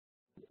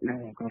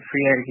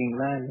ஃப்ரீயா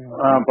இருக்கீங்களா?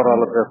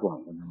 பரவாயில்ல,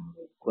 பேசலாம்.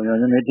 கொஞ்சம்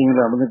கொஞ்சம்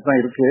மீட்டிங்ல நடந்துட்டு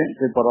தான் இருக்கு.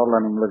 சரி, பரவாயில்ல.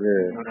 நம்மளுக்கு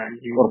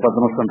ஒரு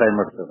 10 நிமிஷம்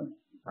டைம் எடுத்தது.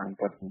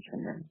 10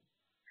 நிமிஷம் தான்.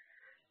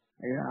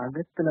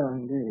 அகத்துல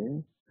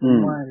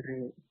சும்மா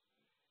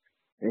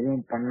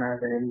எதுவும்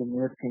பண்ணாத, எந்த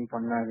முயற்சியும்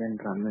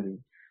பண்ணாதன்ற மாதிரி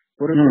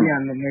பொறுப்பு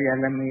அந்த மாதிரி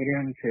எல்லாமே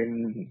இறைவன் சரி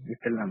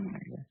விட்டுலாம்.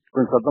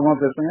 கொஞ்சம் சத்தமா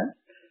பேசுங்க.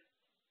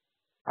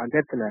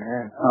 அகத்துல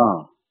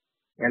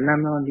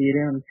எல்லாமே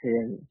இறைவன்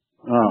செயல்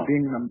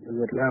அப்படின்னு நம்ம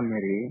விடலாம்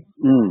மாதிரி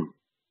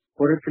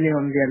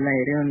பொறுப்புலயும் எல்லாம்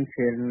இறைவன்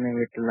செயல்னு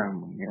விட்டுலாம்.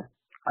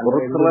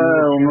 பொறுப்புல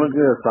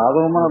உங்களுக்கு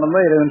சாதகமா நடந்தா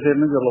இறைவன்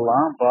செயல்னு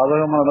சொல்லலாம்.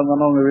 பாதகமா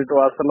நடந்தாலும் உங்க வீட்டு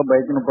வாசல்ல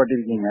பைக்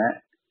நிப்பாட்டிருக்கீங்க,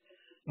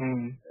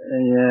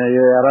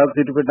 யாராவது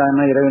திட்டு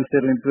போயிட்டாங்கன்னா இறைவன்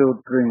செயல்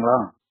விட்டுருவீங்களா?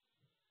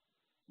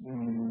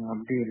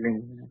 அப்படி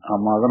இல்லைங்க.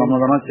 ஆமா, அதை நம்ம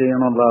தானே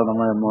செய்யணும்ல,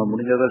 நம்ம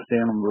முடிஞ்சதை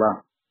செய்யணும்ல.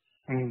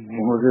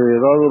 உங்களுக்கு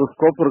ஏதாவது ஒரு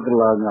ஸ்கோப்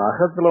இருக்குல்ல. அங்க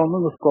அகத்துல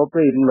இந்த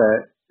ஸ்கோப்பே இல்ல.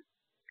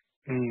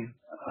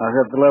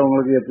 அகத்துல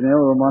உங்களுக்கு எத்தனையோ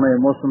விதமான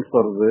எமோஷன்ஸ்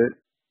வருது.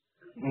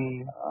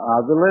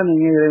 அதுல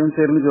நீங்க இறைவன்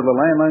செயல்னு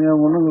சொல்லலாம். ஏன்னா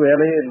ஒண்ணும்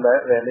வேலையே இல்ல.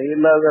 வேலையே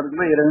இல்லாத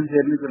இடத்துல இறைவன்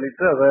செயல்னு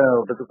சொல்லிட்டு அதை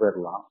விட்டுட்டு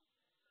போயிடலாம்.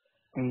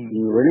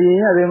 நீங்க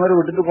வெளியே அதே மாதிரி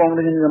விட்டுட்டு போக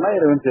முடியும்னு சொன்னா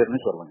இறைவன்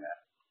செயல்னு சொல்லுங்க.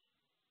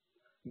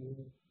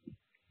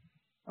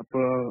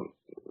 அப்போ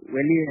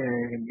வெளியே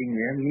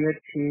எப்படிங்க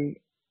முயற்சி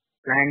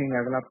பிளானிங்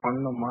அதெல்லாம்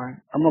பண்ணணுமா?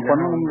 நம்ம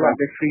பண்ணணும்.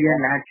 அது ஃப்ரீயா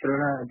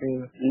நேச்சுரலா அது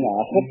நீங்க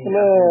அகத்துல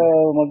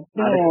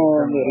மட்டும்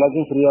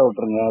எல்லாத்தையும் ஃப்ரீயா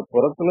விட்டுருங்க.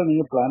 புறத்துல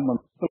நீங்க பிளான்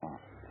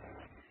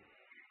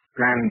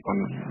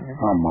பண்ணலாம்.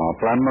 ஆமா,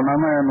 பிளான்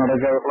பண்ணாம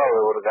நடக்காதுலாம்.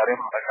 ஒரு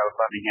காரியம்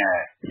நடக்காதுலாம். நீங்க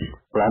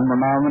பிளான்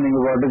பண்ணாம நீங்க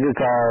பாட்டுக்கு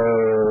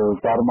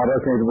தாறுமாறா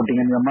செய்து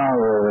போட்டீங்கன்னு சொன்னா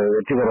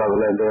வெற்றி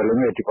பெறாதுல. எந்த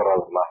வேலையுமே வெற்றி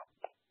பெறாதுல.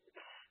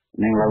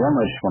 நீங்களாதான்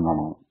முயற்சி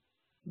பண்ணணும்.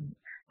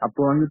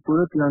 அப்போ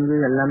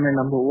புறத்துல எல்லாமே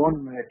நம்ம ஓன்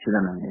முயற்சி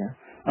தானே?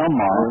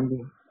 ஆமா,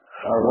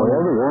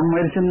 அதாவது ஓன்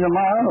முயற்சின்னு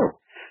சொன்னா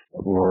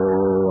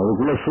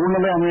அதுக்குள்ள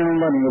சூழ்நிலை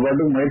அமையணும்ல. நீங்க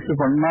பாட்டுக்கு முயற்சி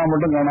பண்ணா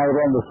மட்டும்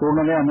காணாது. அந்த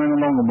சூழ்நிலை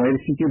அமையணும்ல. உங்க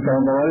முயற்சிக்கு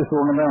தகுந்த மாதிரி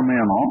சூழ்நிலை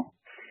அமையணும்.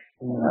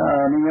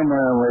 நீங்க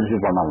முயற்சி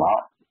பண்ணலாம்.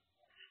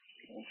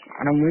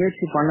 ஆனா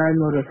முயற்சி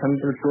பண்ணாதுன்னு ஒரு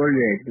சந்த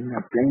தோல்வி ஆயிடுச்சு.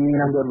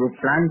 நம்ம ஒரு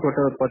பிளான் போட்ட,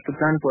 ஒரு 10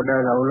 பிளான் போட்டா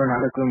அது அவ்வளவு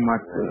நடக்கும்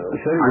மாட்டேன்.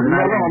 சரி,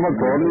 அதனால நம்ம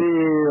தோல்வி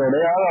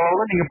அடையாத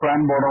அளவுல நீங்க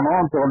பிளான்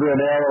போடணும். தோல்வி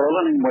அடையாத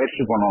அளவுல நீங்க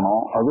முயற்சி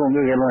பண்ணணும். அது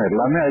உங்க கேள்வி.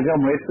 எல்லாமே அதுக்காக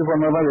முயற்சி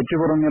பண்ணதான் வெற்றி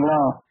பெறணும்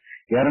எல்லாம்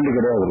கேரண்டி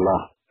கிடையாதுல்ல.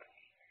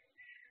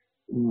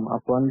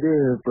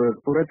 அப்ப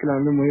புறத்துல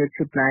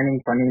முயற்சி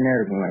பிளானிங் பண்ணினே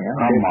இருக்குங்க.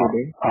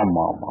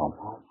 ஆமா ஆமா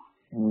ஆமா.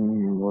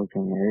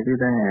 ஓகேங்க.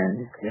 இதுதான்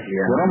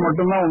புறம்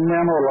மட்டும்தான்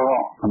உண்மையான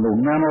உலகம். அந்த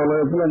உண்மையான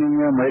உலகத்துல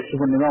நீங்க முயற்சி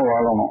பண்ணிதான்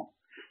வாழணும்.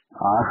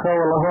 அக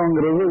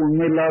உலகம்ங்கிறது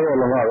உண்மை இல்லாத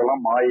உலகம்.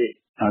 அதெல்லாம் மாயை.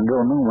 அங்க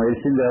ஒண்ணும்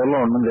முயற்சியும்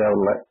தேவையில்ல, ஒன்னும்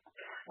தேவையில்ல.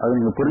 அது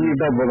நீங்க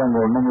புரிஞ்சுக்கிட்டா போதும்.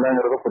 அங்க ஒண்ணும்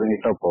இல்லங்கிறத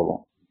புரிஞ்சுக்கிட்டா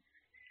போதும்.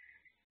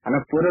 ஆனா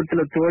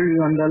புறத்துல தோல்வி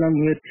வந்தாலும்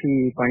முயற்சி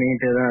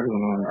பண்ணிட்டே தான்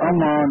இருக்கணும்.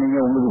 ஆமா, நீங்க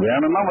உங்களுக்கு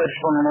வேணும்னா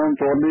முயற்சி பண்ணணும்.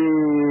 தோல்வி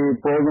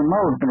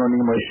போகுதுன்னா விட்டுணும்.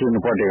 நீங்க முயற்சி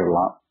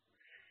நிப்பாட்டிடலாம்.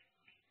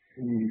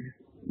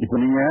 இப்ப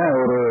நீங்க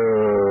ஒரு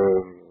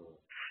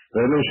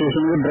ரயில்வே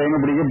ஸ்டேஷனுக்கு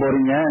ட்ரெயின் பிடிக்க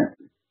போறீங்க.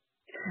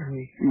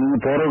 நீங்க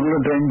போறதுக்குள்ள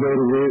ட்ரெயின்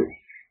போயிருது.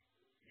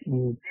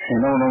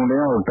 என்ன பண்ண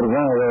முடியும்?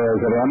 விட்டுருக்கேன். அதை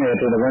சரியான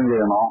ஏற்ற தான்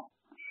செய்யணும்.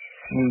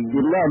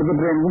 இல்ல அடுத்த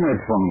ட்ரெயினுக்கு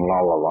முயற்சி பண்ணலாம்.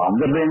 அவ்வளவுதான்.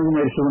 அந்த ட்ரெயினுக்கு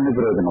முயற்சி பண்ணி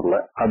பிரயோஜனம் இல்ல.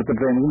 அடுத்த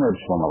ட்ரெயினுக்கு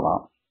முயற்சி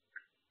பண்ணலாம்.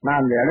 நான்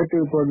அந்த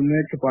இடத்துக்கு போது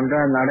முயற்சி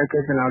பண்றேன்.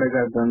 நடக்கிறது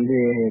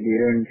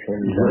இறைவன்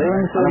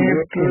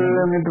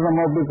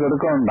நம்ம அப்படி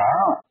கெடுக்க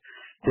வேண்டாம்.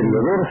 சரி,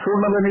 ஏதோ ஒரு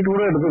சூழ்நிலை நீட்டு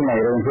கூட எடுத்துக்கலாம்.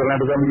 இறைவன் சொல்ல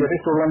எடுக்காம சரி,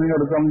 சூழ்நிலை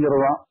எடுக்காம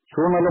சரிதான்.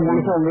 சூழ்நிலை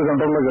முழுசும் உங்க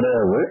கண்ட்ரோல்ல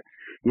கிடையாது.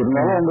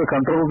 இருந்தாலும் உங்க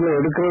கண்ட்ரோலுக்குள்ள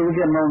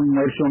எடுக்கிறதுக்கு என்ன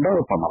முயற்சி உண்டோ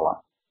அதை பண்ணலாம்.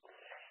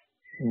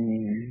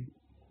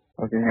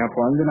 ஓகேங்க.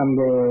 அப்ப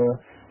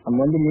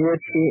நம்ம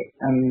முயற்சி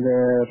அந்த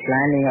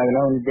பிளானிங்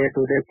அதெல்லாம் டே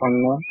டு டே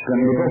பண்ணணும்.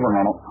 கண்டிப்பா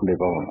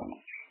பண்ணணும்.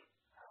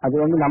 அது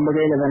நம்ம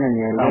கையில தானே.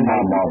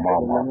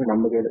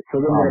 நம்ம கையில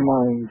சுதந்திரமா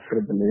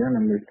இருக்கிறது இல்லையா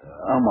நம்ம.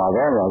 ஆமா,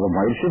 அதாவது அதை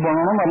முயற்சி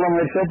பண்ணணும். நல்ல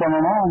முயற்சியா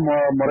பண்ணணும்.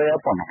 முறையா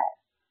பண்ணணும்.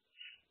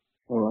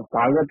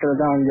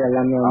 அகத்துலதான்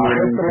எல்லாமே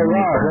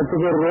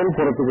அகத்துக்கு ஒரு ரோல்,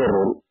 புறத்துக்கு ஒரு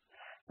ரோல்.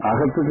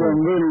 அகத்துக்கு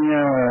நீங்க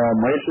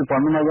முயற்சி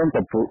பண்ணினாதான்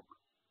தப்பு.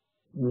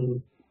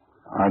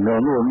 அங்க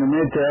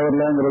ஒண்ணுமே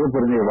தேவையில்லைங்கிறத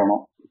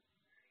புரிஞ்சுக்கிடணும்.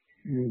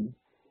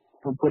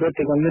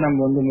 புறத்துக்கு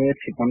நம்ம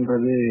முயற்சி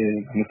பண்றது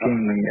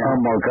முக்கியம்.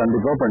 ஆமா,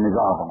 கண்டிப்பா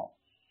பண்ணிதான் ஆகணும்.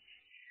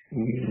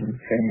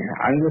 சரிங்க.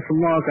 அங்க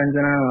சும்மா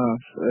உட்காந்துனா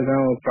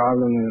ஏதாவது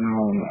ப்ராப்ளம்?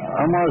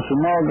 ஆமா,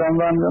 சும்மா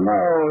உட்காந்தாங்கன்னா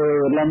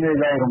எல்லாமே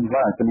இதாயிரும்ல.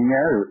 இப்ப நீங்க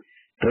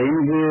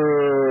ட்ரெயினுக்கு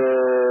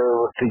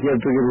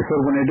டிக்கெட்டுக்கு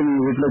ரிசர்வ் பண்ணிட்டு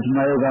நீங்க வீட்டுல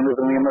சும்மாவே உட்காந்துட்டு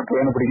இருந்தீங்கன்னா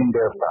ட்ரெயினை பிடிக்க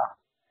முடியாதுல்ல.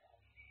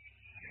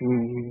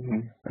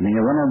 நீங்க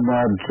தானே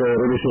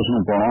ரயில்வே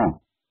ஸ்டேஷனுக்கு போனோம்.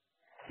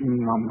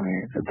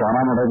 தானா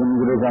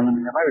நடக்கணுங்கிற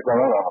உட்காந்துங்கன்னா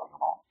இதுக்காக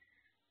வரணும்.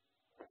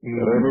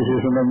 ரயில்வே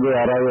ஸ்டேஷன்ல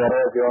யாராவது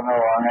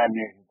வாங்க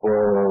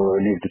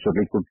நீட்டு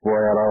சொல்லி கூட்டு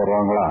போய் யாராவது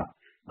வருவாங்களா?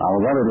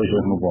 நாம தான் ரயில்வே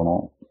ஸ்டேஷனுக்கு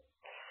போனோம்.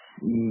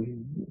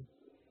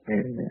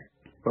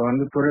 இப்ப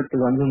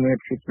தூரத்துக்கு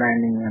முயற்சி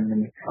பிளானிங் அந்த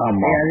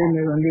அதே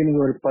மாதிரி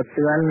இன்னைக்கு ஒரு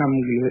 10 வேலை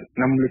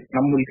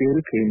நம்மளுக்கு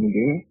இருக்கு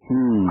இன்னைக்கு.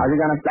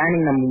 அதுக்கான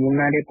பிளானிங் நம்ம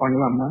முன்னாடியே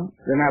பண்ணலாமா,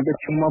 இல்லைன்னா அப்படியே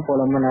சும்மா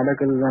போலாமா,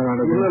 நடக்குதுதான்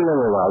நடக்குது? இல்ல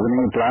அது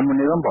நீங்க பிளான்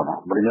பண்ணி தான்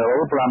பண்ணணும். முடிஞ்ச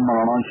அளவு பிளான்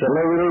பண்ணணும்.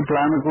 சில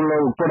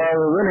பிளானுக்குள்ள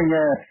உட்படாதது நீங்க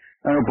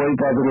போய்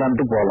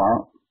பாத்துக்கலான்ட்டு போலாம்.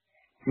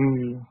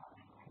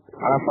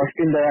 ஆனா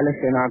ஃபர்ஸ்ட் இந்த வேலை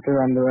செய்யணும், அடுத்தது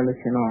அந்த வேலை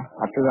செய்யணும்,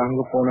 அடுத்தது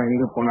அங்க போனோம்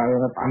இங்க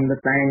போனோம், அந்த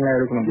பிளானிங் எல்லாம்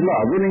எடுக்கணும். இல்ல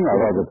அது நீங்க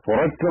அதாவது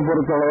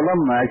பொறுத்த அளவுல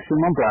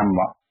மேக்சிமம் பிளான்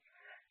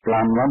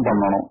தான்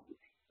பண்ணணும்.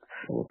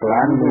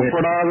 பிளானுக்கு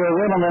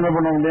உட்படாததை நம்ம என்ன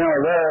பண்ண முடியும்,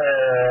 அதை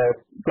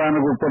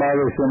பிளானுக்கு உட்படாத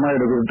விஷயமா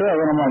எடுத்துக்கிட்டு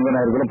அதை நம்ம அந்த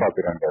நேரத்துல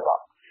பாத்துக்க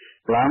வேண்டியதான்.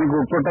 பிளானுக்கு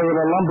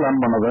உட்பட்டதெல்லாம்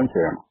பிளான் பண்ணதான்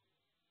செய்யணும்.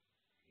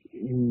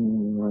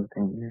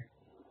 ஓகேங்க.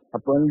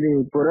 அப்ப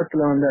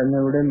புறத்துல அதை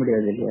விட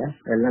முடியாது இல்லையா,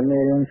 எல்லாமே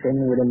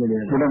சேர்ந்து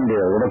விடக்கூடாது.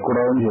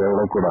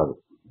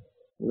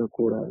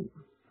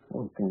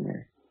 ஓகேங்க.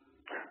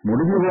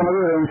 முடிஞ்சு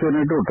போனது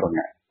சொல்லிட்டு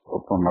விட்டுருங்க.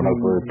 இப்போ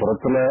நடப்பு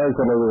புறத்துல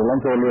சில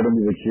இதெல்லாம் தோல்வி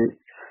அடைஞ்சு வச்சு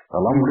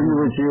அதெல்லாம் முடிஞ்சு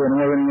போச்சு.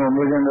 நீங்க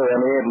உங்களுக்கு அந்த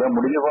வேலையே இல்லை,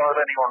 முடிஞ்ச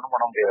போனதை நீங்க ஒண்ணும்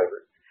பண்ண முடியாது.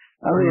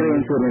 அது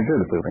சொல்லிட்டு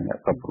எடுத்துக்கிறீங்க,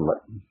 தப்பு இல்லை.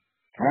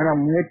 ஆனா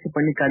முயற்சி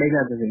பண்ணி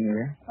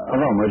கிடைக்காதுங்க.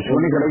 அதான் முயற்சி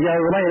பண்ணி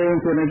கிடைக்காததான்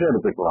இறைவன் சொல்லிட்டு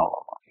எடுத்துக்கலாம்.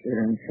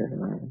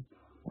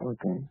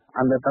 ஓகே.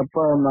 அந்த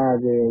தப்ப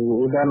அது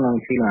உதாரணம்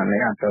வச்சுக்கலாம்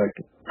இல்லையா அடுத்த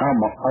வாட்டி?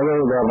 ஆமா, அதை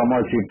உதாரணமா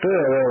வச்சுட்டு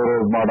அதை ஒரு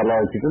மாடலா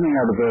வச்சுட்டு நீங்க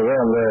அடுத்தது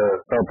அந்த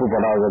தப்பு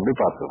படாதபடி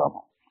பாத்துக்கலாம்.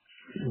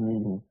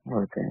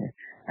 ஓகே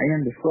ஐயா,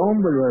 இந்த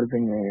சோம்பல்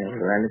வருதுங்க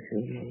வேலை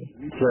செய்யும்.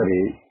 சரி,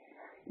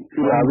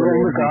 அது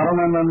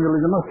காரணம் என்னன்னு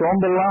சொல்லிச்சுன்னா,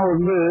 சோம்பல்லாம்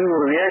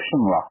ஒரு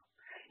ரியாக்ஷன் தான்.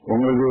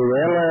 உங்களுக்கு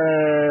வேலை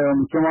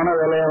முக்கியமான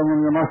வேலையா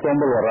இருந்தீங்கன்னா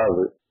சோம்பல்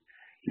வராது.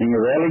 நீங்க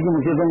வேலைக்கு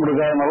முக்கியத்துவம்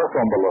கொடுக்காதனால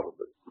சோம்பல்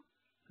வருது.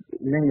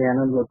 இல்லைங்க,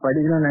 எனக்கு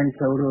படிக்கணும்னு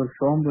நினைச்ச ஒரு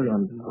சோம்பல்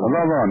வந்து.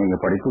 அதான் நீங்க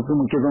படிப்புக்கு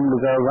முக்கியத்துவம்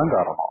கொடுக்காததான்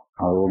காரணம்.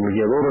 அது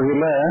உங்களுக்கு ஏதோ ஒரு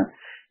வகையில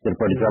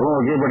படிச்சாலும்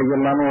ஓகே,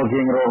 படிக்கலாம்னு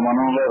ஓகேங்கிற ஒரு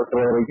மனநிலை இருக்கிற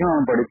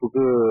வரைக்கும்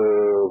படிப்புக்கு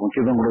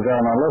முக்கியத்துவம்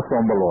கொடுக்காதனால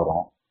சோம்பல்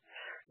வரும்.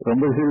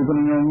 ரொம்ப சீரியஸ்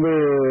நீங்க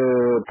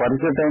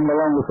பரிச்சை டைம்ல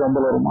எல்லாம் உங்களுக்கு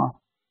சோம்பல் வருமா?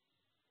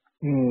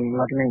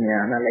 வரலைங்க,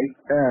 ஆனா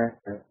லைட்டா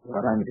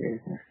வராது.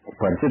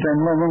 பரிச்சை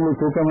டைம்ல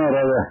உங்களுக்கு தூக்கமே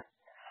வராது.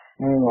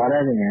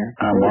 வராதுங்க,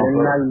 2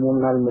 நாள் 3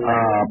 நாள்.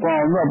 அப்ப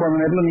அந்த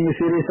நேரத்துல நீங்க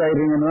சீரியஸ்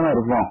ஆயிடுறீங்கன்னு தானே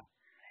இருக்கும்.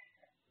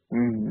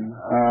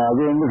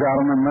 அது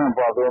காரணம் என்ன,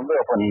 அப்ப அது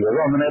அப்ப நீங்க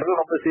ஏதோ அந்த நேரத்துல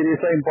ரொம்ப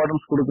சீரியஸா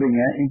இம்பார்ட்டன்ஸ்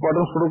கொடுக்குறீங்க.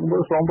 இம்பார்ட்டன்ஸ்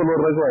கொடுக்கும்போது சோம்பல்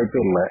வர்றதுக்கு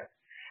வாய்ப்பு இல்லை.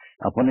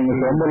 அப்ப நீங்க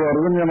சோம்பல்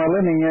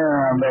வருதுனால நீங்க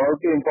அந்த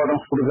அளவுக்கு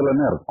இம்பார்ட்டன்ஸ்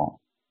கொடுக்கலன்னு இருக்கும்.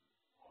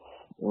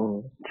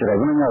 சரி,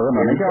 அது நீங்க அதை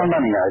நினைக்க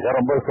வேண்டாம். நீங்க அதுக்காக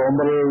ரொம்ப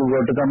சோம்பல்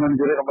வெட்டுக்காமன்னு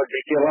சொல்லி ரொம்ப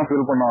டீச்சர்லாம்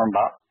ஃபீல் பண்ண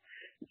வேண்டாம்.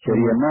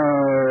 சரி, என்ன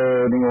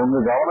நீங்க உங்க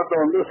கவனத்தை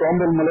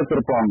சோம்பல் மேல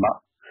திருப்ப வேண்டாம்,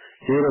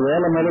 செய்யற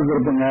வேலை மேல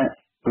திருப்புங்க.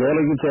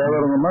 வேலைக்கு தேவை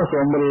இருந்தோம்னா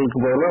சோம்பலுக்கு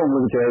போல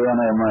உங்களுக்கு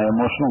தேவையான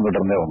எமோஷன்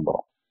உங்ககிட்ட இருந்தே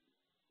வந்துடும்,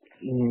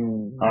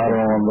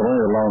 ஆர்வம் வந்துடும்,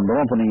 எல்லாம்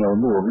வந்துடும். அப்ப நீங்க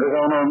உங்க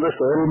கவனம்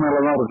செயல்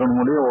மேலதான் இருக்கணும்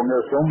முடியும், உங்க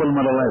சோம்பல்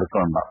மேலதான் இருக்க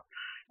வேண்டாம்.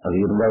 அது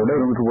இருந்தா விட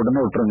இருந்துட்டு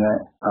போட்டுன்னு விட்டுருங்க,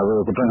 அது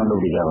குற்றம்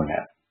கண்டுபிடிக்காதுங்க.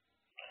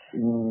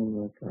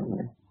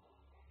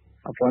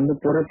 அப்ப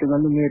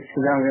புறத்துக்கு முயற்சி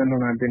தான்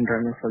வேணும் அப்படின்ற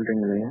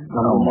சொல்றீங்க இல்லையா?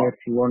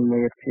 முயற்சி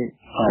முயற்சி.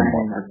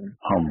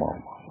 ஆமா,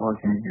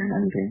 ஓகேங்க,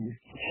 நன்றிங்க.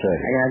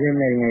 சரி, அதே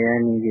மாதிரிங்க,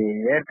 நீங்க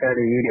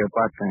ஏற்காடு வீடியோ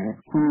பார்த்தேன்,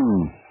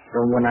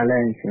 ரொம்ப நல்லா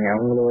இருந்துச்சுங்க.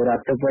 அவங்கள ஒரு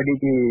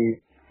அத்தைப்படிக்கு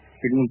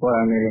பின்னு போற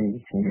மாதிரி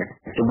இருந்துச்சுங்க,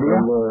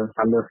 ரொம்ப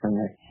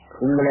சந்தோஷங்க.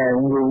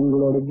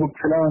 உங்களோட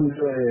புக்ஸ் எல்லாம்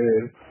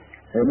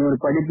ஒரு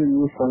படிப்பு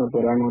யூஸ் பண்ண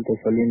போறான்னு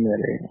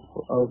சொல்லியிருந்தாரு.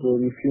 அவருக்கு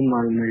ஒரு முஸ்லீம்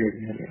ஆள் மாதிரி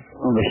இருந்தாரு.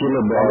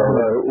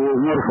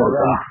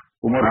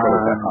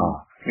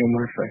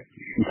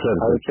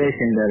 அவர்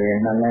பேசியிருந்தாரு,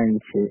 நல்லா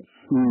இருந்துச்சு.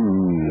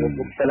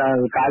 புக்ஸ்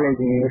எல்லாம்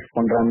காலேஜ் யூஸ்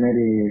பண்ற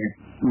மாதிரி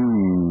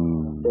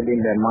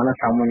சொல்லியிருந்தாரு, மன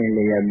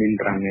சமநிலை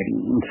அப்படின்ற மாதிரி.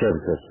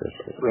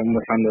 ரொம்ப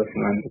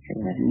சந்தோஷமா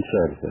இருந்துச்சுங்க.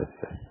 சரி,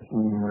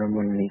 ரொம்ப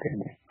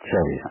நன்றிங்க.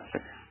 சரி.